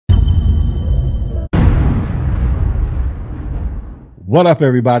What up,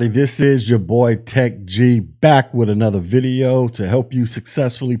 everybody? This is your boy Tech G back with another video to help you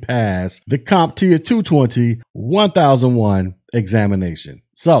successfully pass the CompTIA 220 1001 examination.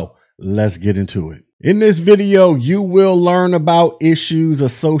 So let's get into it. In this video, you will learn about issues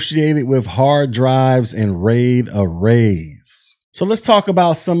associated with hard drives and RAID arrays. So let's talk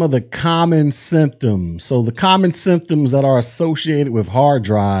about some of the common symptoms. So the common symptoms that are associated with hard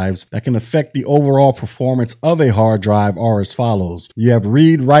drives that can affect the overall performance of a hard drive are as follows. You have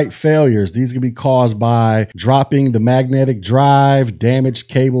read-write failures. These can be caused by dropping the magnetic drive, damaged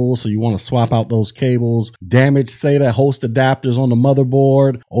cables, so you want to swap out those cables, damaged SATA host adapters on the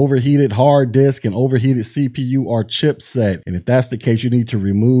motherboard, overheated hard disk, and overheated CPU or chipset. And if that's the case, you need to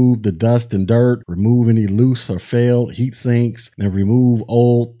remove the dust and dirt, remove any loose or failed heat sinks, and remove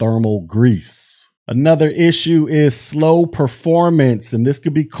old thermal grease. Another issue is slow performance, and this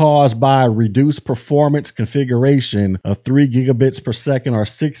could be caused by reduced performance configuration of 3 gigabits per second or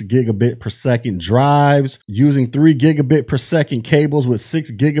 6 gigabit per second drives, using 3 gigabit per second cables with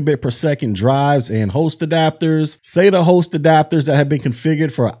 6 gigabit per second drives and host adapters, SATA host adapters that have been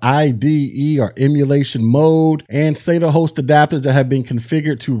configured for IDE or emulation mode, and SATA host adapters that have been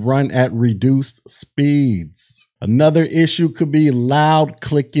configured to run at reduced speeds. Another issue could be loud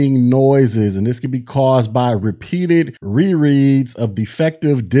clicking noises, and this could be caused by repeated rereads of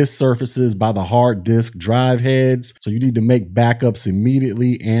defective disk surfaces by the hard disk drive heads. So you need to make backups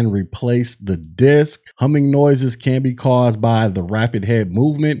immediately and replace the disk. Humming noises can be caused by the rapid head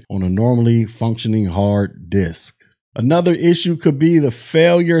movement on a normally functioning hard disk. Another issue could be the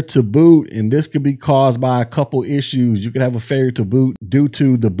failure to boot, and this could be caused by a couple issues. You could have a failure to boot due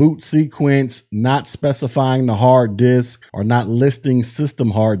to the boot sequence not specifying the hard disk or not listing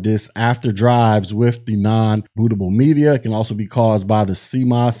system hard disks after drives with the non-bootable media. It can also be caused by the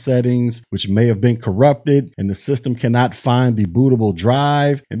CMOS settings, which may have been corrupted, and the system cannot find the bootable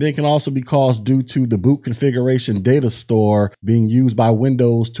drive. And then it can also be caused due to the boot configuration data store being used by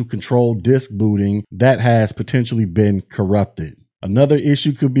Windows to control disk booting that has potentially been corrupted. Another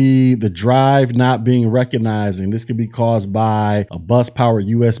issue could be the drive not being recognized, and this could be caused by a bus powered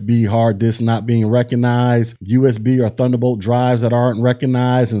USB hard disk not being recognized, USB or Thunderbolt drives that aren't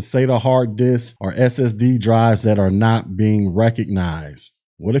recognized, and SATA hard disks or SSD drives that are not being recognized.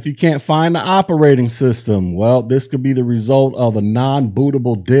 What if you can't find the operating system? Well, this could be the result of a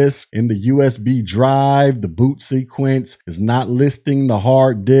non-bootable disk in the USB drive. The boot sequence is not listing the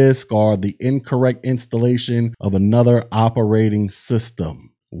hard disk or the incorrect installation of another operating system.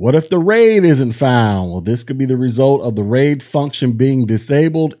 What if the RAID isn't found? Well, this could be the result of the RAID function being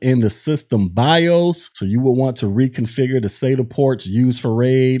disabled in the system BIOS. So you will want to reconfigure the SATA ports used for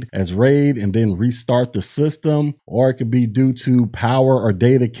RAID as RAID and then restart the system. Or it could be due to power or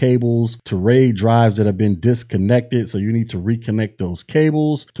data cables to RAID drives that have been disconnected. So you need to reconnect those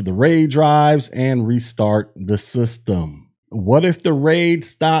cables to the RAID drives and restart the system. What if the RAID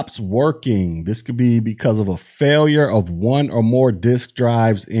stops working? This could be because of a failure of one or more disk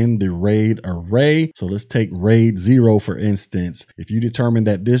drives in the RAID array. So let's take RAID 0, for instance. If you determine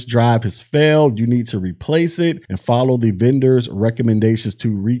that this drive has failed, you need to replace it and follow the vendor's recommendations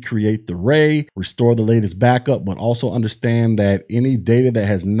to recreate the array, restore the latest backup, but also understand that any data that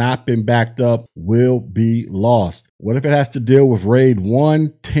has not been backed up will be lost. What if it has to deal with RAID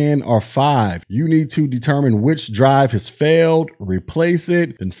 1, 10, or 5? You need to determine which drive has failed, replace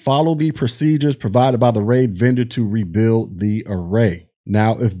it, then follow the procedures provided by the RAID vendor to rebuild the array.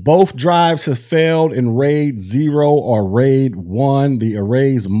 Now, if both drives have failed in RAID 0 or RAID 1, the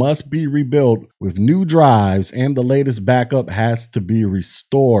arrays must be rebuilt with new drives and the latest backup has to be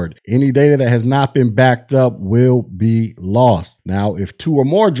restored. Any data that has not been backed up will be lost. Now, if 2 or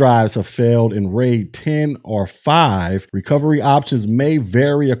more drives have failed in RAID 10 or 5, recovery options may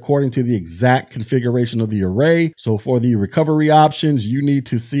vary according to the exact configuration of the array. So for the recovery options, you need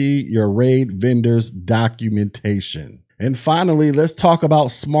to see your RAID vendor's documentation. And finally, let's talk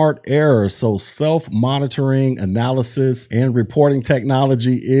about SMART errors. So self-monitoring, analysis, and reporting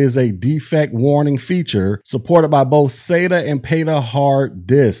technology is a defect warning feature supported by both SATA and PATA hard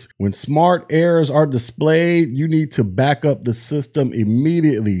disks. When SMART errors are displayed, you need to back up the system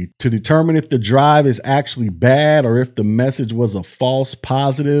immediately to determine if the drive is actually bad or if the message was a false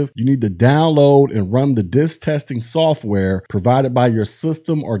positive. You need to download and run the disk testing software provided by your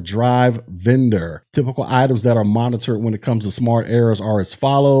system or drive vendor. Typical items that are monitored when it comes to SMART errors are as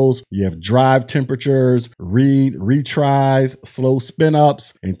follows. You have drive temperatures, read retries, slow spin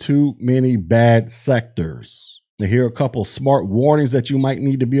ups, and too many bad sectors. Now, here are a couple smart warnings that you might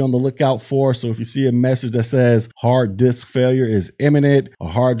need to be on the lookout for. So if you see a message that says hard disk failure is imminent, a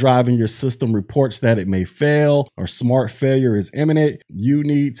hard drive in your system reports that it may fail, or smart failure is imminent, you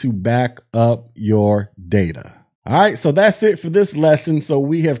need to back up your data. All right, so that's it for this lesson. So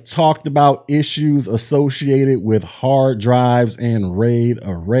we have talked about issues associated with hard drives and RAID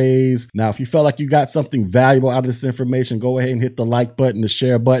arrays. Now, if you felt like you got something valuable out of this information, go ahead and hit the like button, the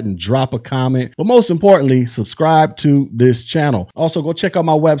share button, drop a comment, but most importantly, subscribe to this channel. Also, go check out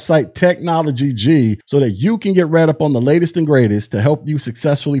my website, Technology G, so that you can get read up on the latest and greatest to help you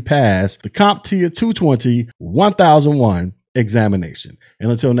successfully pass the CompTIA 220 1001 examination.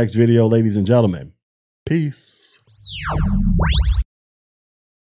 And until next video, ladies and gentlemen, peace.